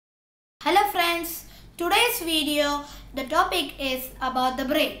Hello friends, today's video the topic is about the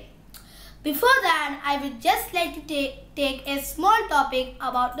brain. Before that, I would just like to take a small topic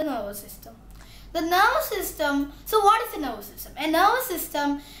about the nervous system. The nervous system, so what is a nervous system? A nervous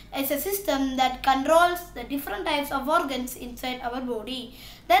system is a system that controls the different types of organs inside our body.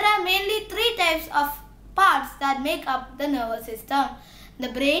 There are mainly three types of parts that make up the nervous system: the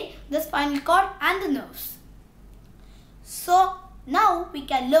brain, the spinal cord and the nerves. So now we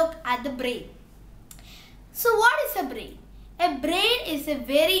can look at the brain. So what is a brain? A brain is a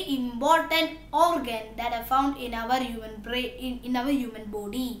very important organ that are found in our human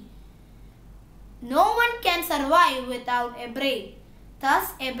body. No one can survive without a brain.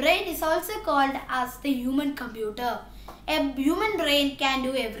 Thus, a brain is also called as the human computer. A human brain can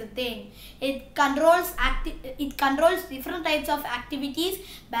do everything. It controls different types of activities,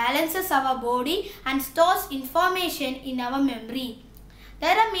 balances our body and stores information in our memory.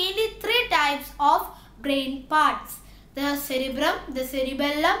 There are mainly three types of brain parts: the cerebrum, the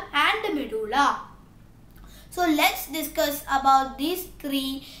cerebellum and the medulla. So let's discuss about these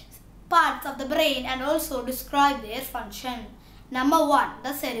three parts of the brain and also describe their function. Number 1,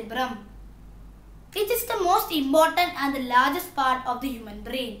 the cerebrum. It is the most important and the largest part of the human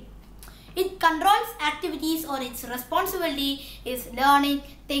brain. It controls activities, or its responsibility is learning,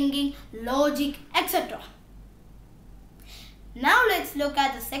 thinking, logic, etc. Now let's look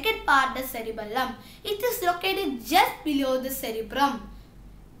at the second part, the cerebellum. It is located just below the cerebrum.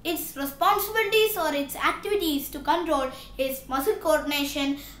 Its responsibilities or its activities to control is muscle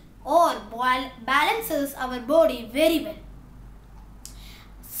coordination or balances our body very well.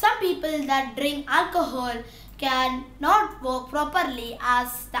 Some people that drink alcohol cannot work properly,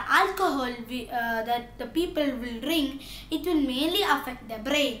 as the alcohol that the people will drink, it will mainly affect the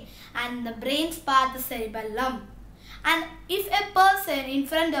brain and the brain's part, the cerebellum. And if a person in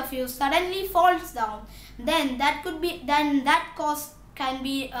front of you suddenly falls down, then that cause can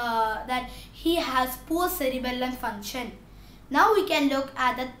be that he has poor cerebellum function. Now we can look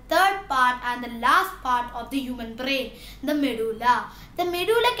at the third part and the last part of the human brain, the medulla. The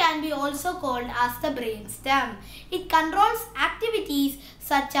medulla can be also called as the brain stem. It controls activities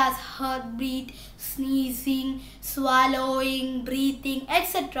such as heartbeat, sneezing, swallowing, breathing,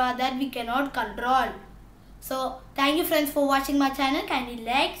 etc. that we cannot control. So thank you friends for watching my channel. Kindly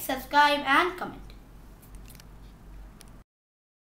like, subscribe and comment.